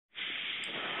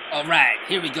Alright,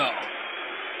 here we go.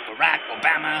 Barack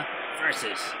Obama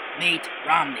versus Mitt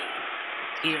Romney.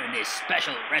 Here in this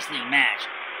special wrestling match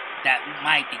that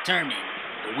might determine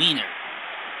the winner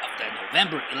of the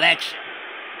November election.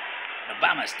 And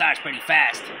Obama starts pretty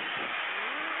fast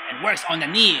and works on the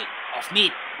knee of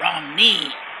Mitt Romney.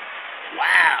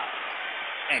 Wow.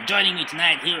 And joining me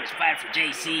tonight here is Fire for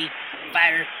JC.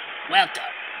 Fire, welcome.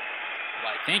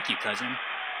 Why, thank you, cousin.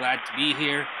 Glad to be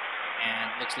here.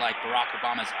 And looks like Barack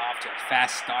Obama's off to a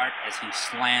fast start as he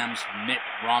slams Mitt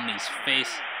Romney's face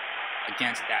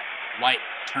against that white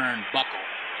turnbuckle,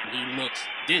 and he looks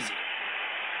dizzy.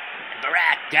 And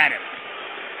Barack got him.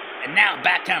 And now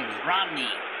back comes Romney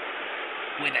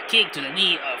with a kick to the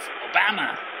knee of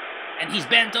Obama. And he's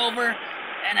bent over,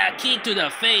 and a kick to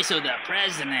the face of the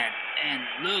president. And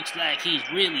looks like he's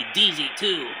really dizzy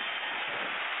too.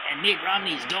 And Mitt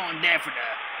Romney's going there for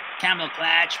the camel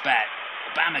clutch, but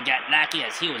Obama got lucky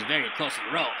as he was very close to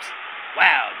the ropes.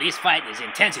 Wow, this fight is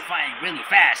intensifying really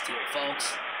fast here,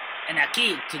 folks. And a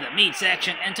kick to the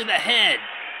midsection and to the head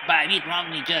by Mitt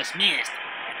Romney just missed.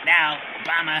 And now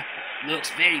Obama looks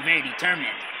very, very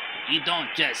determined. You don't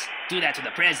just do that to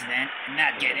the president and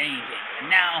not get anything. And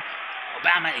now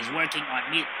Obama is working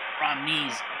on Mitt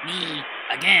Romney's knee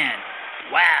again.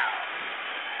 Wow.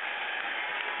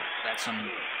 That's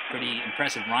some pretty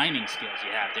impressive rhyming skills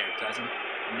you have there, cousin.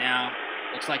 And now,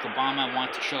 looks like Obama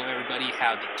wants to show everybody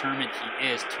how determined he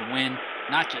is to win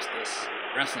not just this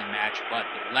wrestling match, but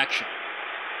the election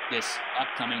this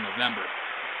upcoming November.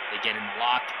 They get in the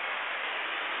lock.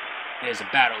 There's a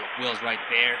battle of wills right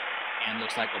there, and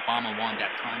looks like Obama won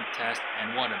that contest.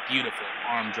 And what a beautiful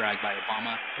arm drag by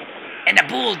Obama. And the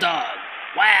bulldog!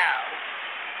 Wow!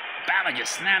 Obama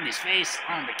just slammed his face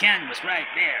on the canvas right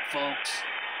there, folks.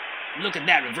 Look at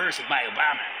that reversal by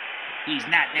Obama. He's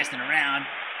not messing around.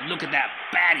 And look at that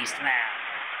body slam.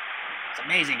 It's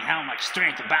amazing how much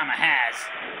strength Obama has.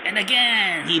 And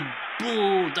again, he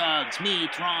bulldogs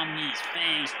Mitt Romney's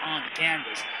face on the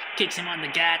canvas. Kicks him on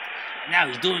the gut. And now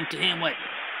he's doing to him what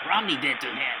Romney did to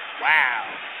him.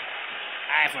 Wow.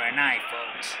 Eye for an eye,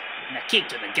 folks. And a kick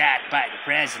to the gut by the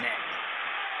president.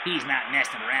 He's not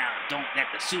messing around. Don't let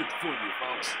the suit fool you,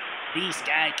 folks. This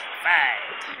guy can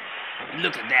fight. And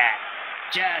look at that.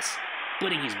 Just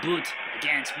putting his boot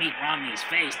against Mitt Romney's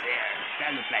face there.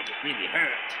 That looked like it really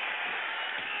hurt.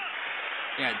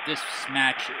 Yeah, this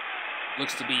match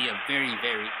looks to be a very,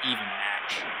 very even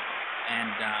match.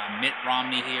 And Mitt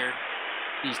Romney here,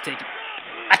 he's taking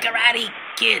a karate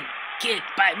kid kick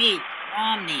by Mitt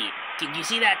Romney. Did you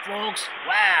see that, folks?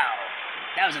 Wow.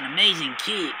 That was an amazing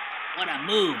kick. What a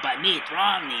move by Mitt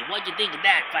Romney. What'd you think of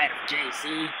that, Fighter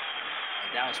JC?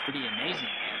 That was pretty amazing,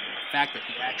 and the fact that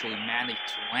he actually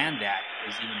managed to land that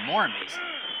is even more amazing.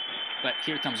 But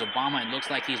here comes Obama, and looks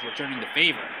like he's returning the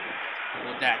favor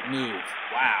with that move.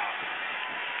 Wow.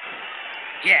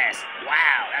 Yes,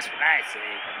 wow, that's what I say.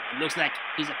 It looks like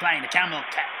he's applying the camel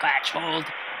clutch hold.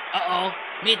 Uh-oh,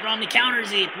 Mitt Romney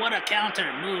counters it. What a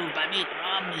counter move by Mitt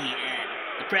Romney, and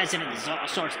the president is all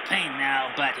sorts of pain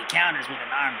now, but he counters with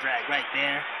an arm drag right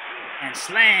there and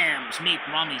slams Mitt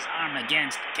Romney's arm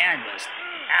against the canvas.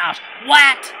 Ouch.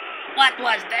 What? What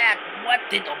was that? What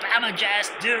did Obama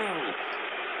just do?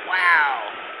 Wow.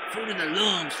 Fruit of the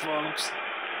looms, folks.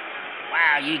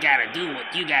 Wow, you gotta do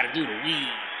what you gotta do to win.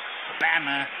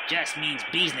 Obama just means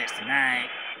business tonight.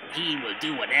 He will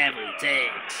do whatever it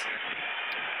takes.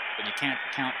 But you can't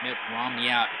count Mitt Romney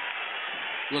out.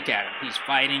 Look at him. He's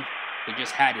fighting. He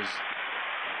just had his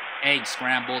egg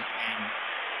scrambled, and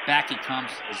back he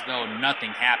comes as though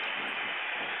nothing happened.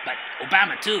 But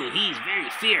Obama, too, he's very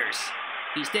fierce.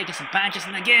 He's taking some punches,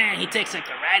 and again, he takes a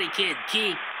karate kid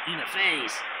kick in the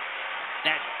face.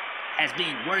 That has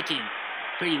been working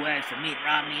pretty well for Mitt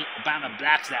Romney. Obama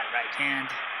blocks that right hand.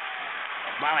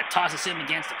 Obama tosses him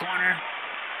against the corner.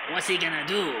 What's he gonna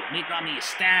do? Mitt Romney is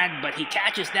stunned, but he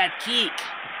catches that kick.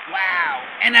 Wow.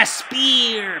 And a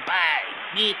spear by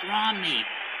Mitt Romney.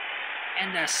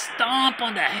 And a stomp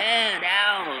on the head.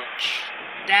 Ouch.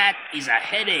 That is a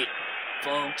headache,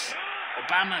 folks.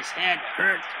 Obama's head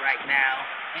hurts right now,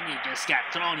 and he just got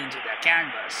thrown into the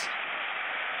canvas.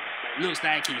 But it looks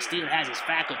like he still has his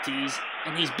faculties,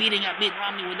 and he's beating up Mitt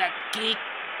Romney with that kick.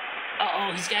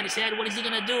 Uh-oh, he's got his head. What is he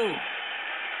gonna do?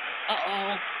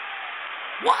 Uh-oh.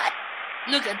 What?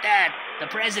 Look at that. The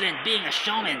president being a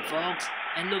showman, folks.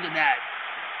 And look at that.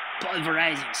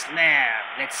 Pulverizing slam.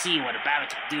 Let's see what Obama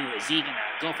can do. Is he gonna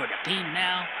go for the pin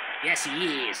now? Yes,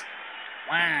 he is.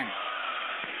 1,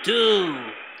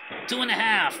 2,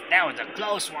 2.5. That was a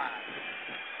close one.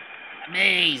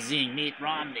 Amazing, Mitt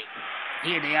Romney.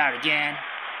 Here they are again.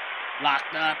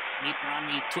 Locked up. Mitt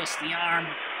Romney twists the arm.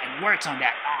 and works on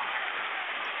that arm.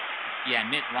 Yeah,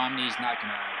 Mitt Romney's not going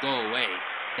to go away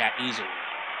that easily.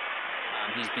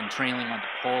 He's been trailing on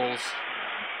the polls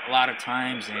a lot of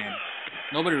times, and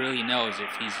nobody really knows if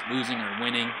he's losing or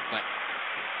winning, but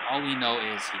all we know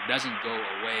is he doesn't go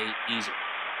away easily.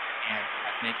 And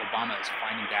I think Obama is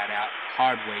finding that out the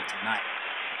hard way tonight.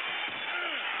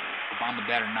 Obama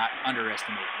better not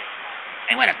underestimate Mitt Romney.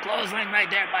 And what a clothesline right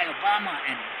there by Obama,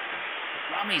 and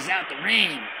Romney's out the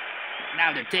ring.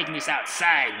 Now they're taking this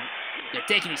outside. They're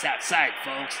taking this outside,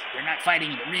 folks. They're not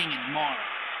fighting in the ring anymore.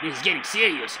 This is getting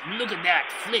serious. Look at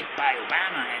that flip by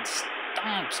Obama and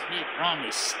stomps Mitt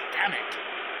Romney's stomach.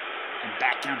 And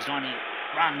back comes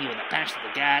Romney with a punch to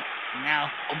the gut. And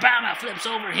now Obama flips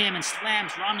over him and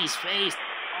slams Romney's face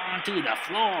onto the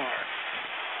floor.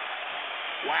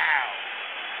 Wow.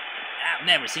 I've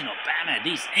never seen Obama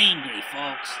this angry,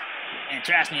 folks. And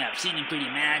trust me, I've seen him pretty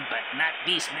mad, but not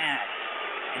this mad.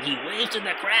 And he waves to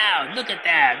the crowd. Look at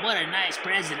that. What a nice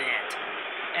president.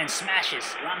 And smashes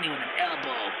Romney with an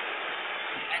elbow.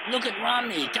 And look at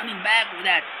Romney coming back with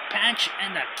that punch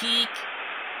and a kick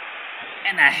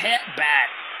and a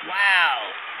headbutt.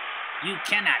 Wow. You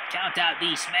cannot count out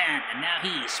this man. And now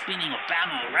he is spinning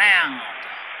Obama around.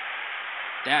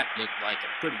 That looked like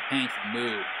a pretty painful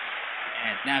move.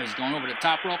 And now he's going over the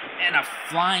top rope and a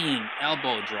flying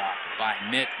elbow drop by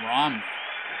Mitt Romney.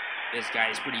 This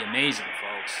guy is pretty amazing,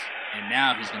 folks. And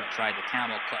now he's going to try the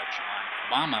camel clutch on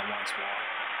Obama once more.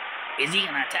 Is he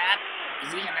going to tap?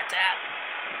 Is he going to tap?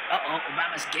 Uh-oh,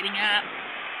 Obama's getting up.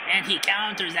 And he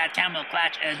counters that camel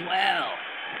clutch as well.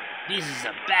 This is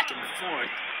a back and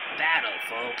forth battle,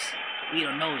 folks. We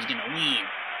don't know who's going to win.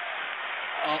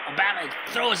 Oh, Obama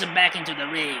throws him back into the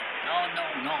ring. No,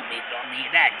 Mitt Romney,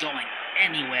 you're not going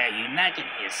anywhere. You're not going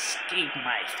to escape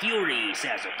my fury,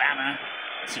 says Obama,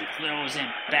 as he throws him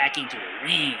back into the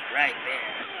ring right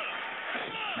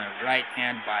there. A right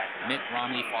hand by Mitt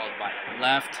Romney, followed by a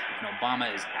left, and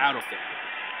Obama is out of it.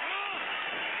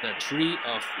 The tree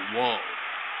of woe.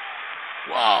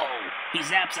 Whoa,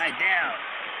 he's upside down.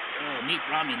 Oh, Mitt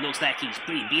Romney looks like he's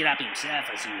pretty beat up himself,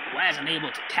 as he wasn't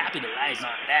able to capitalize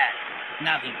on that.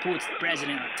 Now he puts the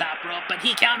president on the top rope, but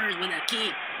he counters with a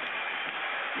kick.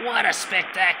 What a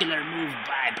spectacular move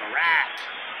by Barack.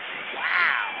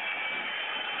 Wow.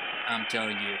 I'm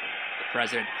telling you, the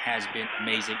president has been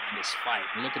amazing in this fight.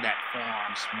 Look at that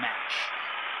forearm smash.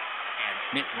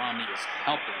 And Mitt Romney is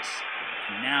helpless.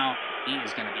 And now he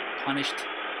is going to be punished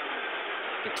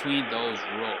between those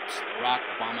ropes. Barack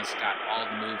Obama's got all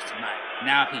the moves tonight.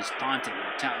 Now he's taunting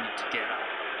him, telling him to get up.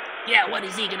 Yeah, what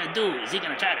is he going to do? Is he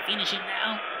going to try to finish him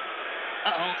now?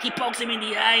 Uh-oh, he pokes him in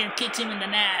the eye and kicks him in the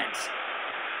nads.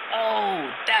 Oh,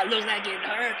 that looks like it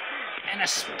hurt. And a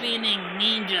spinning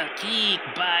ninja kick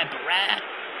by Barack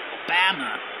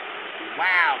Obama.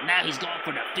 Wow, now he's going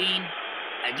for the fiend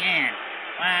again.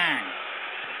 1,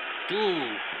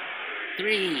 2,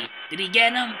 3. Did he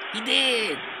get him? He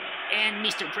did. And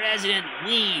Mr. President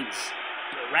wins.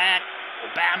 Barack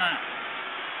Obama.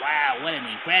 Wow, what an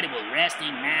incredible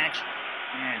wrestling match.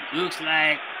 And looks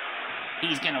like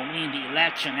he's going to win the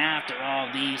election after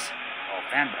all this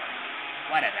November.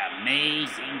 What an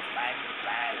amazing fight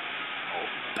by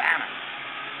Obama.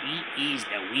 He is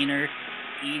the winner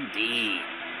indeed.